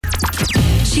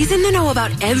She's in the know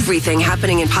about everything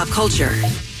happening in pop culture.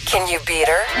 Can you beat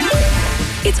her?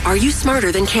 It's Are You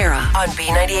Smarter Than Kara on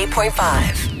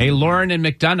B98.5. Hey, Lauren and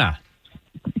McDonough.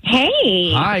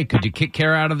 Hey. Hi, could you kick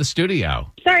Kara out of the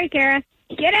studio? Sorry, Kara.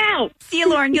 Get out. See you,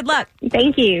 Lauren. Good luck.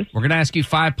 Thank you. We're going to ask you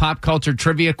 5 pop culture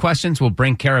trivia questions. We'll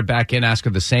bring Kara back in, ask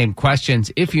her the same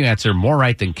questions. If you answer more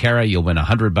right than Kara, you'll win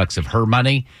 $100 of her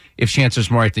money. If she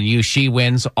answers more right than you, she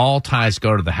wins. All ties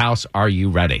go to the house. Are you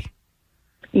ready?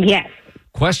 Yes.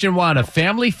 Question 1. A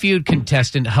Family Feud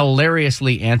contestant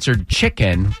hilariously answered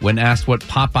chicken when asked what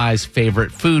Popeye's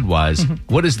favorite food was.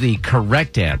 What is the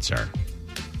correct answer?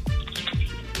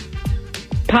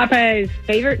 Popeye's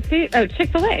favorite food? Oh,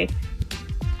 Chick-fil-A.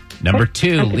 Number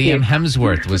 2, Liam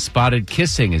Hemsworth was spotted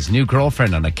kissing his new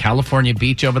girlfriend on a California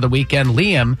beach over the weekend.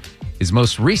 Liam is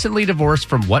most recently divorced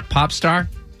from what pop star?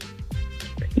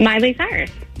 Miley Cyrus.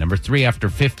 Number 3, after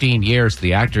 15 years,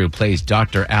 the actor who plays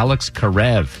Dr. Alex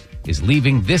Karev is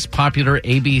leaving this popular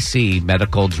ABC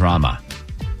medical drama.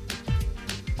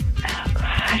 Oh,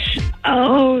 gosh.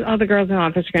 Oh, all the girls in the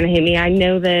office are going to hate me. I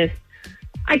know this.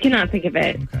 I cannot think of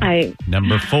it. Okay.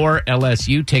 Number 4,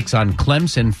 LSU takes on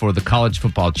Clemson for the college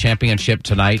football championship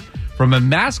tonight. From a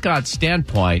mascot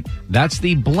standpoint, that's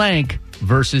the blank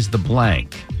versus the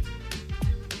blank.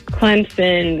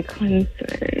 Clemson.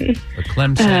 The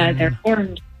Clemson. They're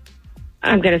orange.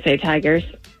 I'm going to say Tigers.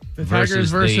 The Tigers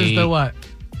versus the what?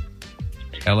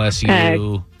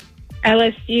 LSU.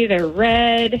 LSU, they're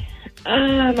red.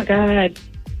 Oh, my God.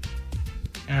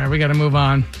 All right, we got to move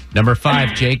on. Number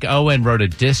 5, Jake Owen wrote a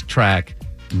diss track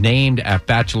named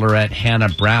after Bachelorette Hannah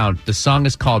Brown. The song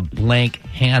is called Blank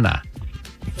Hannah.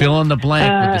 Fill in the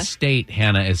blank with the state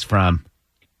Hannah is from.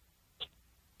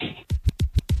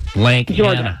 Blank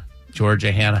Georgia. Hannah.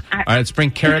 Georgia Hannah. All right, let's bring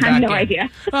Kara back I have in. no idea.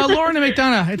 Lauren and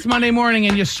McDonough, it's Monday morning,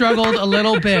 and you struggled a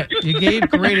little bit. You gave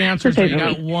great answers, but you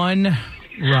got one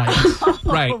right.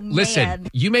 Right. Oh, Listen, man.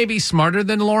 you may be smarter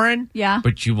than Lauren, Yeah.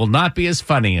 but you will not be as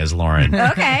funny as Lauren.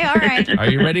 Okay, all right. Are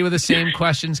you ready with the same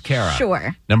questions, Kara?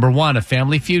 Sure. Number 1, a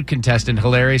Family Feud contestant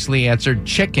hilariously answered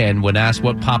chicken when asked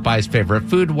what Popeye's favorite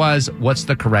food was. What's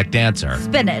the correct answer?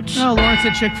 Spinach. Oh, Lauren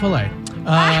said Chick-fil-A.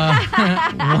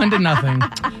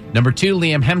 1-0. Number 2,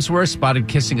 Liam Hemsworth spotted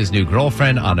kissing his new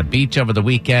girlfriend on a beach over the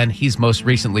weekend. He's most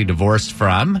recently divorced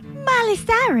from. Miley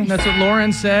Cyrus. That's what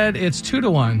Lauren said. It's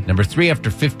 2-1. Number 3, after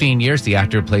 15 years, the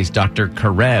actor who plays Dr.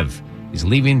 Karev is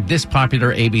leaving this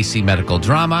popular ABC medical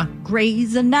drama.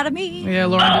 Grey's Anatomy. Yeah,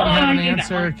 Lauren didn't have an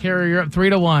answer. Carrie, you're up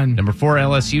 3-1. Number 4,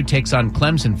 LSU takes on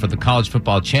Clemson for the college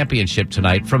football championship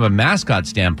tonight. From a mascot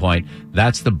standpoint,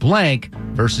 that's the blank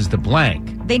versus the blank.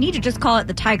 They need to just call it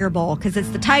the Tiger Bowl because it's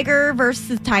the Tiger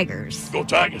versus Tigers. Go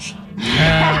Tigers.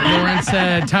 Lauren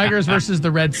said Tigers versus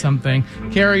the Red something.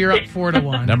 Carrie, you're up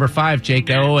 4-1. Number 5, Jake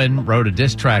Owen wrote a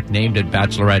diss track named at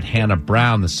Bachelorette Hannah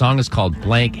Brown. The song is called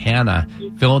Blank Hannah.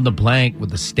 Fill in the blank with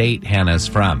the state Hannah is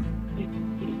from.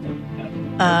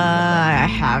 I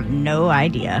have no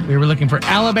idea. We were looking for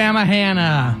Alabama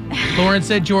Hannah. Lauren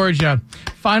said Georgia.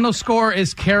 Final score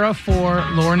is Kara 4,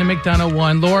 Lauren and McDonough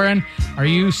 1. Lauren, are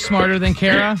you smarter than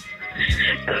Kara?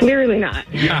 Clearly not.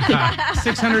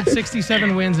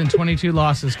 667 wins and 22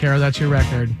 losses, Kara. That's your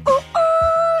record. Ooh,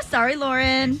 sorry,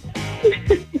 Lauren.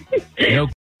 No.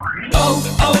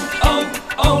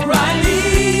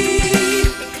 O'Reilly.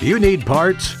 You need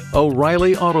parts?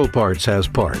 O'Reilly Auto Parts has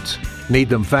parts. Need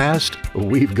them fast?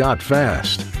 We've got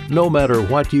fast. No matter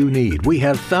what you need, we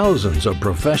have thousands of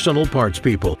professional parts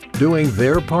people doing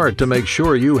their part to make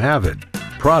sure you have it.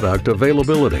 Product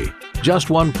availability. Just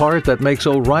one part that makes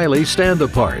O'Reilly stand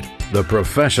apart. The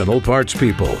professional parts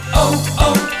people.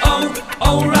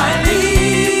 O'Reilly.